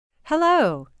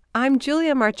Hello, I'm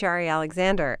Julia Marchari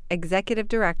Alexander, Executive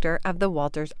Director of the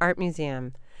Walters Art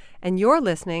Museum, and you're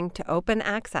listening to Open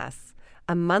Access,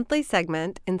 a monthly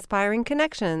segment inspiring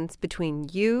connections between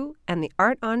you and the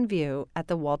art on view at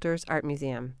the Walters Art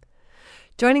Museum.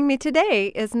 Joining me today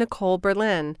is Nicole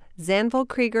Berlin, Zanvil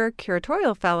Krieger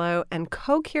Curatorial Fellow and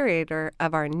co-curator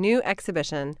of our new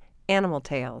exhibition, Animal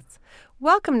Tales.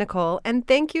 Welcome, Nicole, and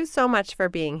thank you so much for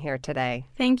being here today.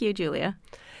 Thank you, Julia.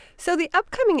 So the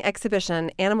upcoming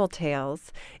exhibition, Animal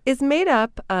Tales, is made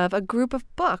up of a group of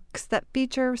books that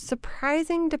feature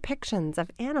surprising depictions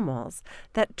of animals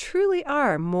that truly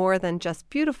are more than just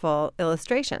beautiful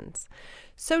illustrations.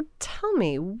 So tell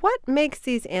me, what makes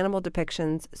these animal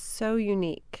depictions so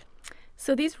unique?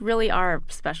 So these really are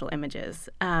special images.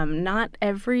 Not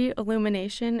every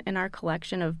illumination in our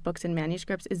collection of books and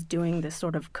manuscripts is doing this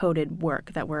sort of coded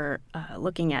work that we're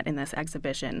looking at in this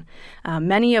exhibition.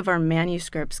 Many of our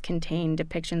manuscripts contain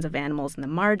depictions of animals in the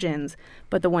margins,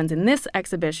 but the ones in this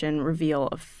exhibition reveal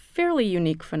a fairly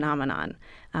unique phenomenon.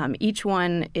 Each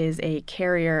one is a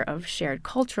carrier of shared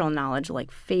cultural knowledge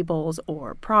like fables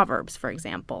or proverbs, for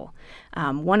example.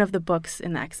 One of the books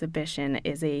in the exhibition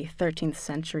is a 13th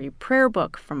century prayer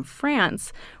book from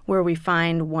France where we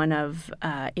find one of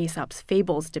Aesop's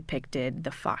fables depicted,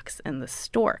 the fox and the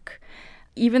stork.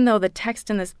 Even though the text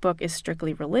in this book is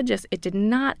strictly religious, it did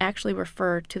not actually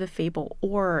refer to the fable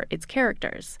or its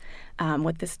characters.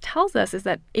 What this tells us is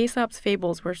that Aesop's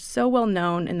fables were so well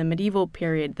known in the medieval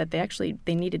period that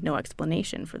they needed no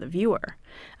explanation for the viewer.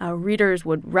 Readers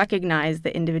would recognize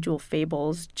the individual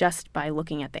fables just by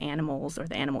looking at the animals or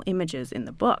the animal images in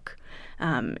the book.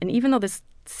 And even though this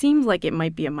seems like it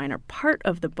might be a minor part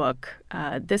of the book,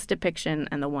 this depiction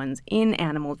and the ones in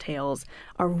Animal Tales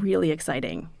are really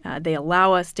exciting. They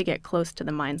allow us to get close to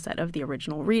the mindset of the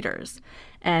original readers.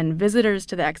 And visitors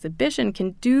to the exhibition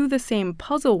can do the same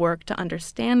puzzle work to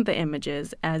understand the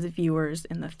images as viewers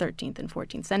in the 13th and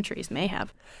 14th centuries may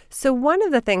have. So one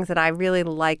of the things that I really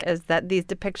like is that these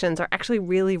depictions are actually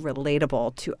really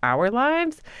relatable to our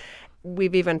lives.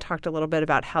 We've even talked a little bit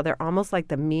about how they're almost like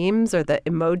the memes or the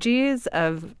emojis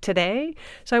of today.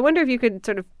 So I wonder if you could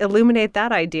sort of illuminate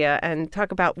that idea and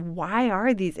talk about why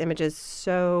are these images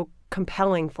so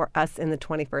compelling for us in the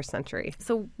 21st century.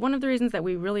 So one of the reasons that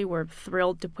we really were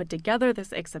thrilled to put together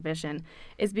this exhibition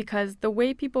is because the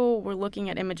way people were looking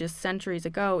at images centuries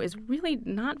ago is really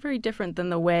not very different than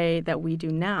the way that we do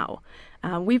now.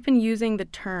 We've been using the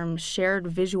term shared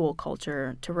visual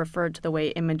culture to refer to the way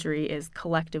imagery is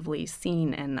collectively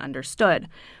seen and understood,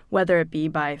 whether it be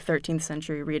by 13th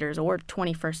century readers or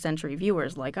 21st century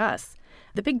viewers like us.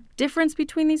 The big difference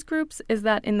between these groups is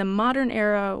that in the modern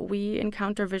era, we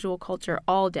encounter visual culture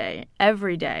all day,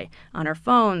 every day, on our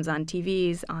phones, on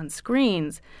TVs, on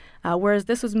screens, whereas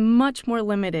this was much more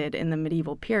limited in the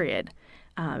medieval period.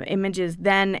 Images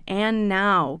then and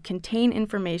now contain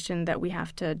information that we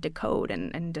have to decode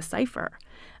and decipher.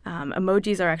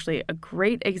 Emojis are actually a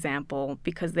great example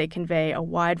because they convey a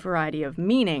wide variety of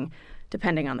meaning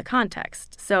depending on the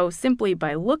context. So simply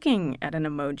by looking at an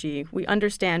emoji, we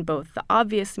understand both the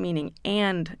obvious meaning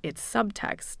and its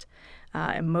subtext.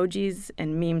 Emojis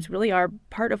and memes really are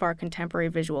part of our contemporary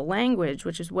visual language,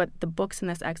 which is what the books in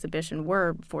this exhibition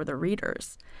were for the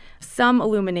readers. Some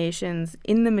illuminations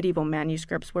in the medieval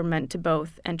manuscripts were meant to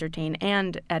both entertain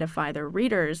and edify their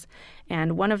readers,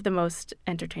 and one of the most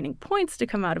entertaining points to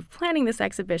come out of planning this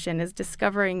exhibition is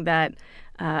discovering that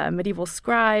medieval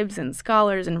scribes and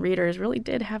scholars and readers really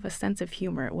did have a sense of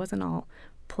humor. It wasn't all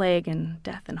plague and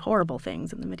death and horrible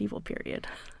things in the medieval period.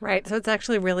 Right. So it's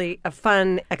actually really a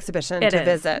fun exhibition to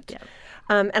visit. Yeah.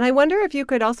 And I wonder if you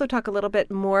could also talk a little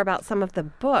bit more about some of the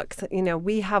books. You know,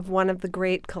 we have one of the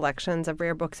great collections of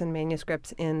rare books and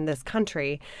manuscripts in this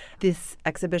country. This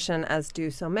exhibition, as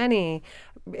do so many,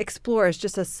 explores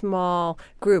just a small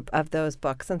group of those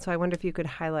books. And so I wonder if you could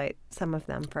highlight some of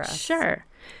them for us. Sure.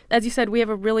 As you said, we have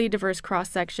a really diverse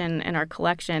cross-section in our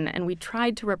collection, and we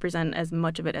tried to represent as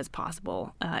much of it as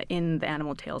possible in the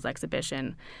Animal Tales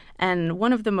exhibition. And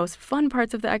one of the most fun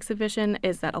parts of the exhibition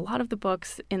is that a lot of the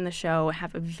books in the show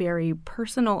have a very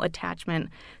personal attachment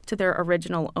to their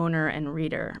original owner and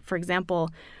reader. For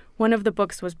example, one of the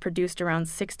books was produced around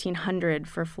 1600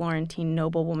 for Florentine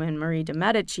noblewoman Marie de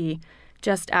Medici,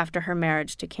 just after her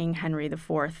marriage to King Henry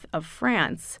IV of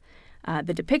France.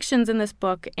 The depictions in this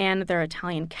book and their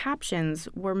Italian captions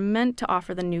were meant to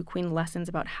offer the new queen lessons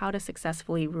about how to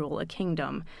successfully rule a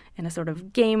kingdom in a sort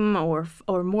of game or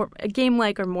more a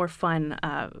game-like or more fun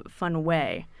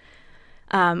way.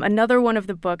 Another one of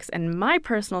the books, and my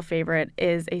personal favorite,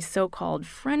 is a so-called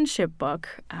friendship book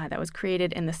that was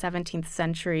created in the 17th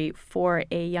century for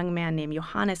a young man named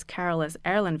Johannes Carolus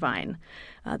Erlenwein.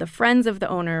 The friends of the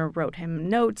owner wrote him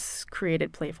notes,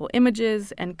 created playful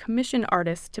images, and commissioned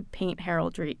artists to paint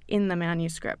heraldry in the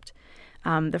manuscript.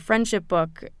 The friendship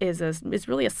book is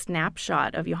really a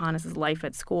snapshot of Johannes's life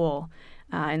at school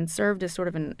and served as sort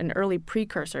of an early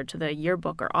precursor to the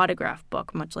yearbook or autograph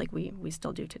book, much like we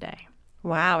still do today.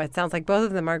 Wow, it sounds like both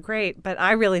of them are great, but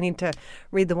I really need to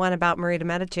read the one about Marie de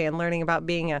Medici and learning about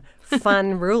being a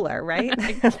fun ruler, right?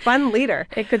 A fun leader.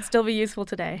 It could still be useful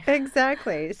today.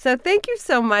 Exactly. So thank you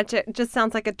so much. It just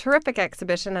sounds like a terrific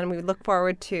exhibition, and we look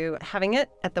forward to having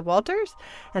it at the Walters.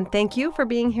 And thank you for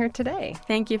being here today.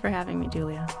 Thank you for having me,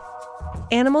 Julia.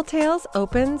 Animal Tales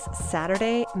opens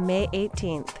Saturday, May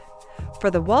 18th. For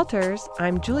the Walters,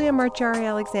 I'm Julia Marchiori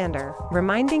Alexander,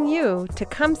 reminding you to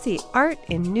come see art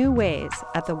in new ways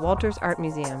at the Walters Art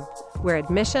Museum, where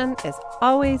admission is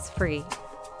always free.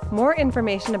 More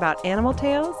information about Animal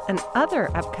Tales and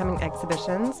other upcoming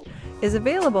exhibitions is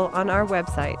available on our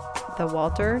website,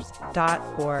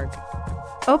 thewalters.org.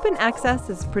 Open Access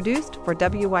is produced for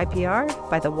WYPR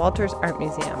by the Walters Art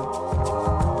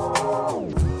Museum.